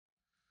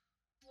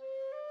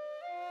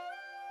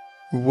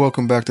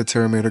Welcome back to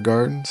Terramator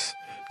Gardens.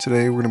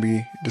 Today we're going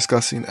to be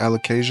discussing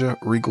Alocasia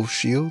Regal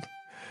Shield.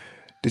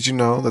 Did you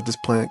know that this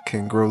plant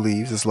can grow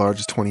leaves as large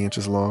as 20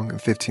 inches long and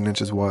 15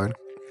 inches wide?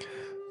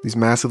 These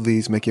massive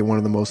leaves make it one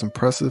of the most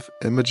impressive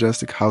and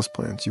majestic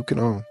houseplants you can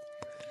own.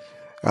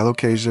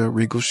 Alocasia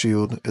Regal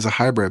Shield is a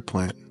hybrid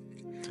plant,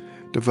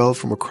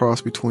 developed from a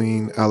cross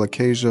between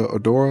Alocasia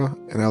odora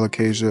and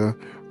Alocasia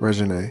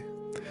reginae.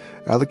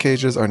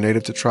 Alocasias are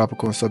native to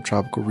tropical and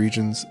subtropical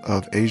regions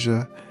of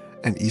Asia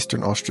and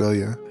eastern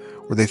Australia,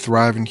 where they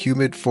thrive in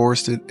humid,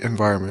 forested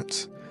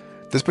environments.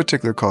 This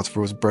particular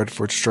cultivar was bred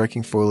for its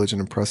striking foliage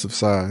and impressive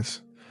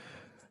size.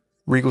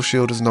 Regal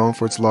Shield is known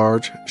for its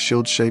large,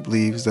 shield-shaped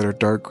leaves that are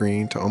dark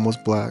green to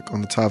almost black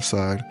on the top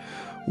side,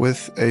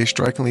 with a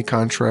strikingly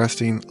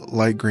contrasting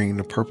light green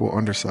to purple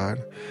underside.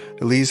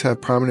 The leaves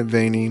have prominent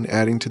veining,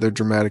 adding to their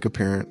dramatic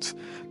appearance.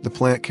 The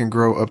plant can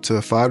grow up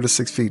to 5 to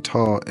 6 feet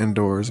tall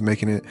indoors,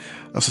 making it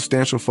a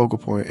substantial focal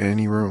point in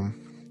any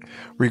room.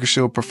 Regal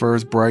Shield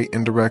prefers bright,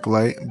 indirect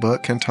light,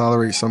 but can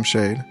tolerate some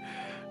shade.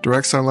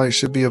 Direct sunlight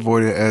should be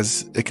avoided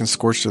as it can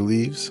scorch the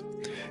leaves.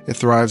 It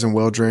thrives in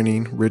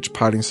well-draining, rich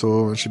potting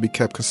soil and should be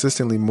kept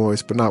consistently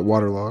moist but not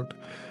waterlogged.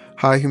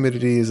 High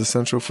humidity is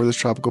essential for this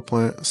tropical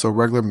plant, so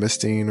regular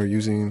misting or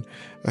using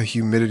a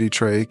humidity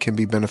tray can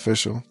be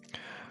beneficial.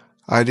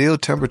 Ideal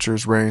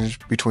temperatures range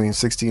between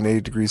 60 and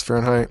 80 degrees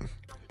Fahrenheit.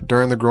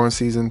 During the growing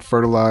season,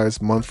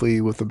 fertilize monthly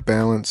with a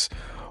balanced,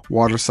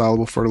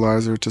 water-soluble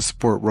fertilizer to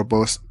support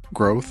robust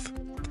growth.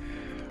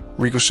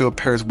 Regal Shield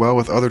pairs well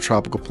with other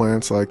tropical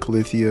plants like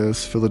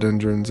caleithias,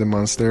 philodendrons, and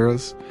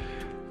monsteras.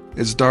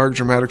 Its dark,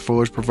 dramatic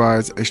foliage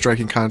provides a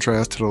striking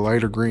contrast to the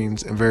lighter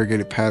greens and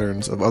variegated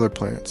patterns of other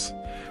plants,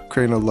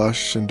 creating a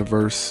lush and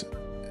diverse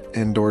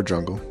indoor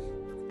jungle.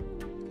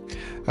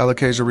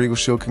 Alocasia Regal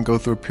Shield can go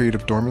through a period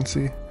of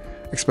dormancy,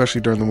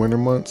 especially during the winter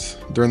months.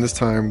 During this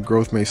time,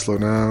 growth may slow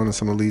down and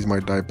some of the leaves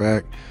might die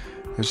back.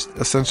 It's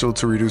essential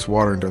to reduce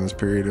watering during this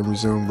period and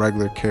resume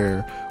regular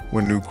care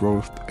when new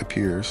growth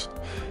appears.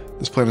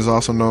 This plant is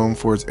also known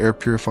for its air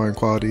purifying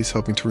qualities,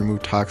 helping to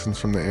remove toxins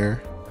from the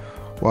air.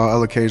 While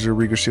Alocasia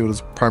Regal Shield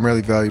is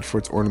primarily valued for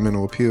its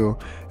ornamental appeal,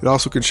 it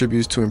also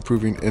contributes to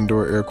improving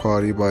indoor air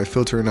quality by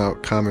filtering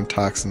out common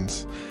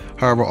toxins.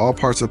 However, all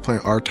parts of the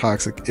plant are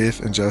toxic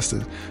if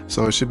ingested,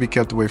 so it should be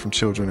kept away from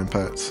children and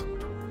pets.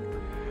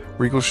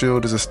 Regal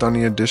Shield is a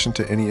stunning addition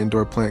to any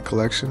indoor plant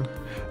collection.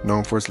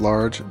 Known for its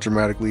large,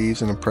 dramatic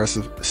leaves and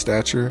impressive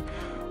stature,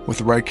 with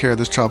the right care,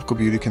 this tropical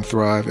beauty can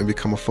thrive and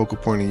become a focal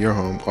point in your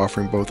home,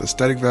 offering both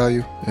aesthetic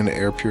value and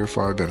air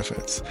purifying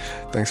benefits.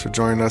 Thanks for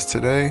joining us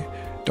today.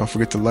 Don't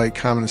forget to like,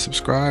 comment, and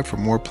subscribe for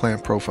more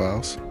plant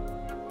profiles.